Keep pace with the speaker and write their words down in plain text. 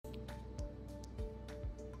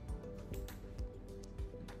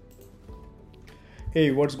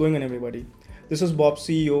Hey, what's going on, everybody? This is Bob,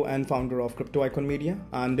 CEO and founder of Crypto Icon Media,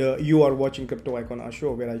 and you are watching Crypto Icon, a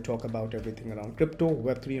show where I talk about everything around crypto,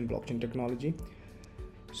 Web3, and blockchain technology.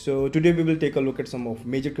 So, today we will take a look at some of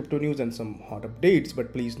major crypto news and some hot updates,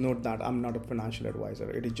 but please note that I'm not a financial advisor,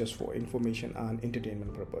 it is just for information and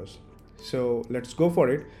entertainment purpose. So, let's go for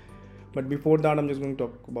it. But before that, I'm just going to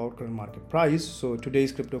talk about current market price. So,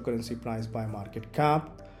 today's cryptocurrency price by market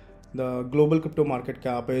cap. The global crypto market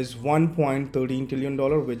cap is $1.13 trillion,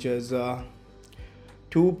 which is a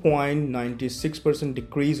 2.96%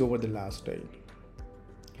 decrease over the last day.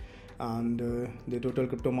 And the total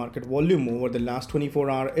crypto market volume over the last 24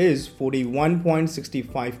 hours is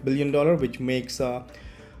 $41.65 billion, which makes a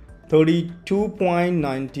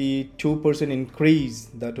 32.92% increase.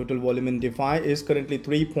 The total volume in DeFi is currently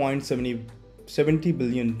 $3.70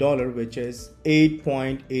 billion, which is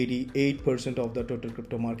 8.88% of the total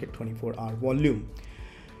crypto market 24-hour volume.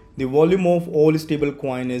 The volume of all stable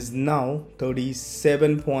coin is now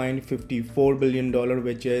 $37.54 billion,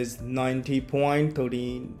 which is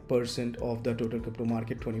 90.13% of the total crypto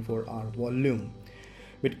market 24-hour volume.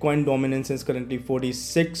 Bitcoin dominance is currently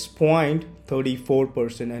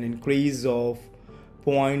 46.34%, an increase of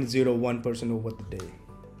 0.01% over the day.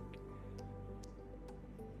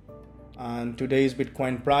 And today's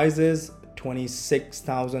Bitcoin price is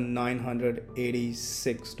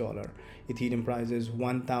 $26,986. Ethereum price is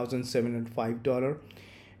 $1,705.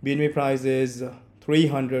 BNB price is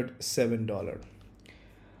 $307.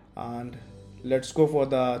 And let's go for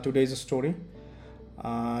the today's story.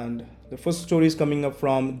 And the first story is coming up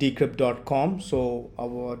from decrypt.com. So I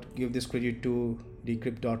would give this credit to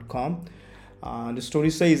decrypt.com. The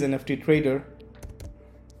story says NFT trader.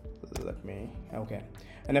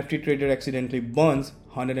 NFT trader accidentally burns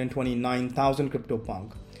 129,000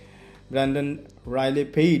 CryptoPunk. Brandon Riley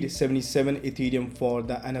paid 77 Ethereum for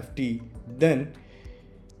the NFT, then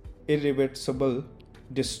irreversible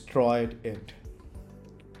destroyed it.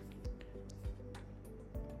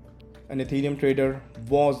 An Ethereum trader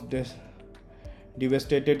was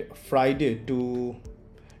devastated Friday to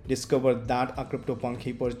discover that a CryptoPunk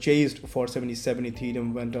he purchased for 77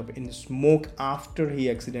 Ethereum went up in smoke after he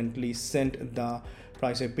accidentally sent the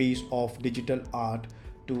price a piece of digital art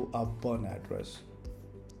to a burn address.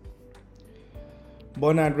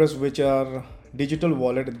 Burn address, which are digital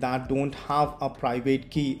wallet that don't have a private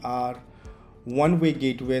key, are one-way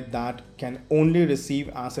gateway that can only receive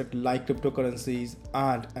assets like cryptocurrencies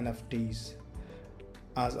and NFTs.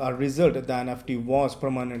 As a result, the NFT was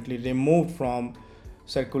permanently removed from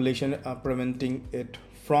circulation, preventing it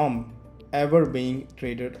from ever being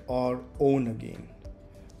traded or owned again.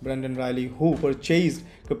 Brandon Riley, who purchased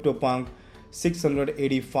CryptoPunk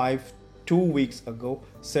 685 2 weeks ago,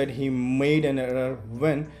 said he made an error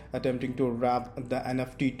when attempting to wrap the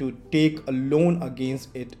NFT to take a loan against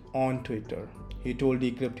it on Twitter. He told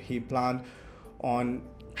Decrypt he planned on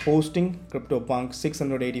posting CryptoPunk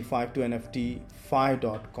 685 to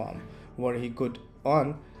NFT5.com, where he could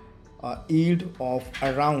earn a yield of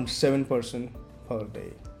around 7% per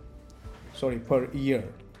year.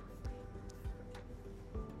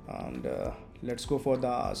 And let's go for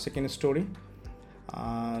the second story.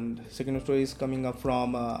 And second story is coming up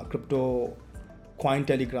from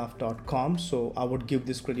Cointelegraph.com. So I would give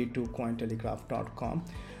this credit to Cointelegraph.com.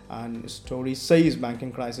 And story says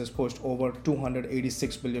banking crisis pushed over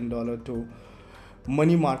 $286 billion to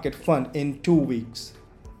money market fund in 2 weeks.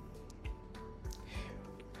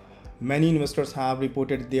 Many investors have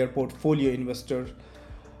reported their portfolio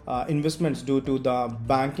investments due to the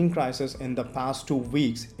banking crisis in the past 2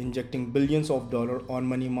 weeks, injecting billions of dollars on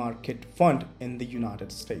money market fund in the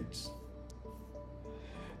United States.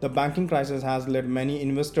 The banking crisis has led many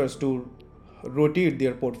investors to rotate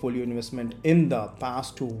their portfolio investment in the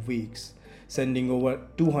past 2 weeks, sending over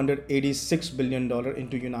 $286 billion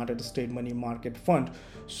into United States money market fund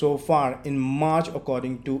so far in March,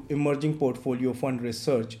 according to emerging portfolio fund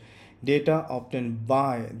research data obtained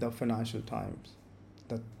by the Financial Times.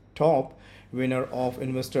 The top winner of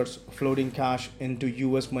investors floating cash into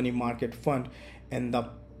US money market fund in the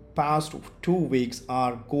past 2 weeks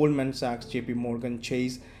are Goldman Sachs, JP Morgan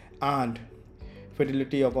Chase, and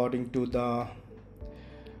Fidelity. According to the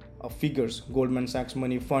figures, Goldman Sachs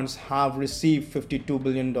money funds have received $52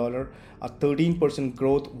 billion, a 13%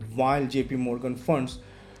 growth, while JP Morgan funds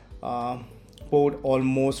poured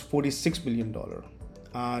almost $46 billion.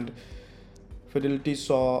 And Fidelity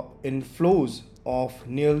saw inflows of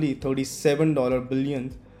nearly $37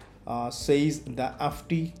 billion, says the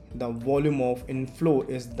FT. The volume of inflow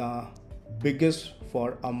is the biggest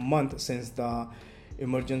for a month since the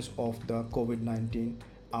emergence of the COVID-19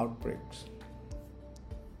 outbreaks.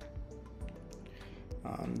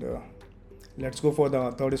 And let's go for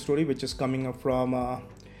the third story, which is coming up from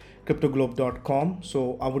cryptoglobe.com.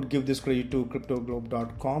 So I would give this credit to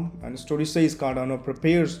cryptoglobe.com, and the story says Cardano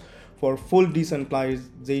prepares for full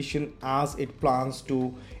decentralization as it plans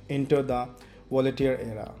to enter the Voltaire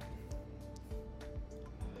era.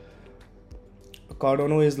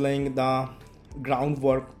 Cardano is laying the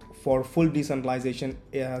groundwork for full decentralization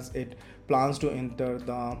as it plans to enter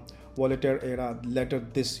the Voltaire era later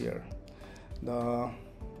this year. The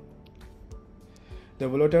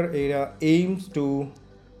Voltaire era aims to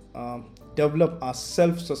develop a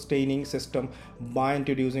self-sustaining system by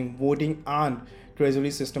introducing voting and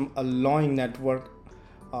treasury system, allowing network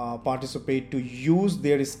participate to use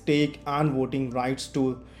their stake and voting rights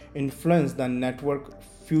to influence the network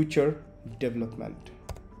future development.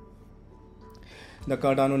 The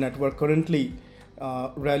Cardano network currently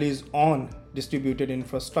relies on distributed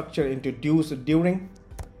infrastructure introduced during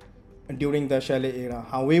the Shale era.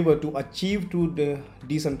 However, to achieve true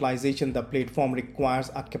decentralization, the platform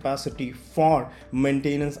requires a capacity for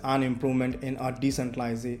maintenance and improvement in a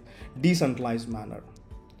decentralized manner.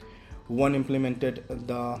 When implemented,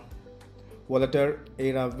 the Voltaire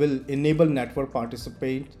era will enable network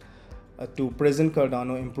participants to present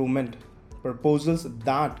Cardano improvement proposals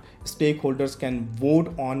that stakeholders can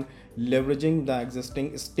vote on, leveraging the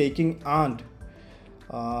existing staking and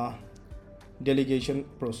delegation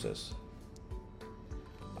process.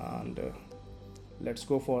 And let's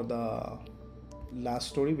go for the last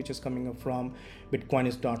story, which is coming up from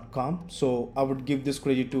bitcoinist.com. So I would give this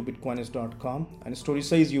credit to bitcoinist.com, and the story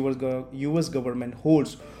says US government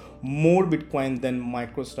holds more Bitcoin than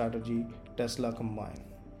MicroStrategy, Tesla combined.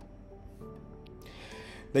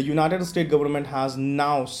 The United States government has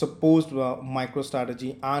now supposed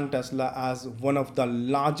MicroStrategy and Tesla as one of the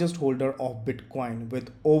largest holder of Bitcoin, with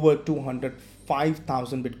over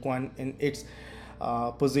 205,000 Bitcoin in its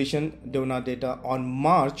possession. Donor data on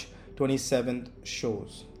March 27th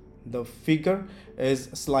shows. The figure is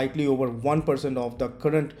slightly over 1% of the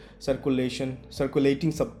current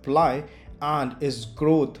circulating supply, and its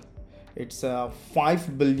growth, it's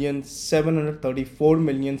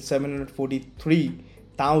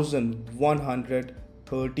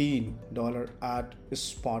 $5,734,743,113 at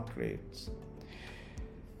spot rates.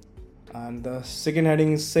 And the second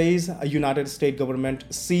heading says a United States government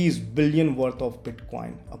sees billion worth of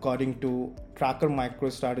Bitcoin. According to Tracker,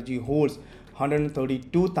 MicroStrategy holds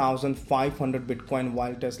 132,500 Bitcoin,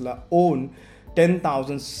 while Tesla owns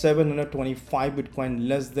 10,725 Bitcoin,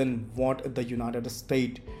 less than what the United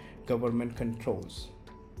States government controls.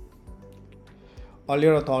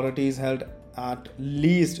 Earlier, authorities held at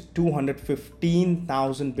least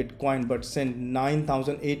 215,000 Bitcoin but sent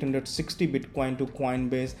 9,860 Bitcoin to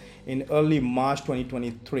Coinbase in early March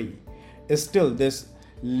 2023. Still, this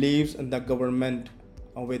leaves the government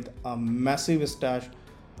with a massive stash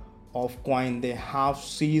of coin they have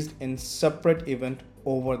seized in separate event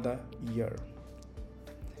over the year.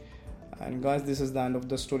 And guys, this is the end of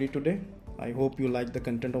the story today. I hope you like the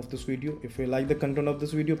content of this video. If you like the content of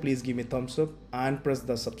this video, please give me a thumbs up and press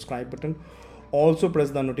the subscribe button. Also press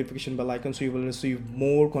the notification bell icon so you will receive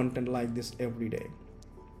more content like this every day.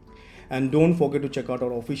 And don't forget to check out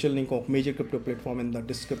our official link of major crypto platform in the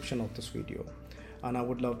description of this video. And I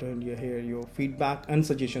would love to hear your feedback and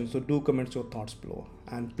suggestions, so do comment your thoughts below.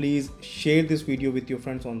 And please share this video with your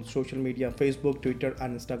friends on social media, Facebook, Twitter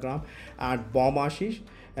and Instagram at Bob Ashish,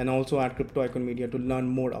 and also at Crypto Icon Media to learn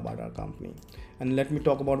more about our company. And let me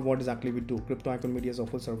talk about what exactly we do. Crypto Icon Media is a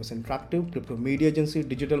full service interactive crypto media agency,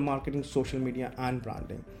 digital marketing, social media and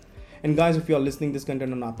branding. And guys, if you are listening this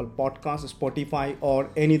content on Apple Podcasts, Spotify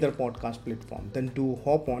or any other podcast platform, then do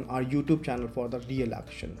hop on our YouTube channel for the real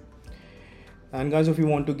action. And guys, if you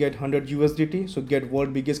want to get 100 USDT, so get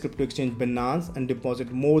world biggest crypto exchange Binance and deposit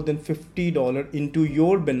more than $50 into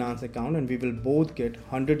your Binance account, and we will both get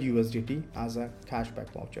 100 USDT as a cashback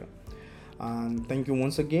voucher. And thank you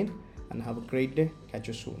once again, and have a great day. Catch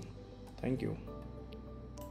you soon. Thank you.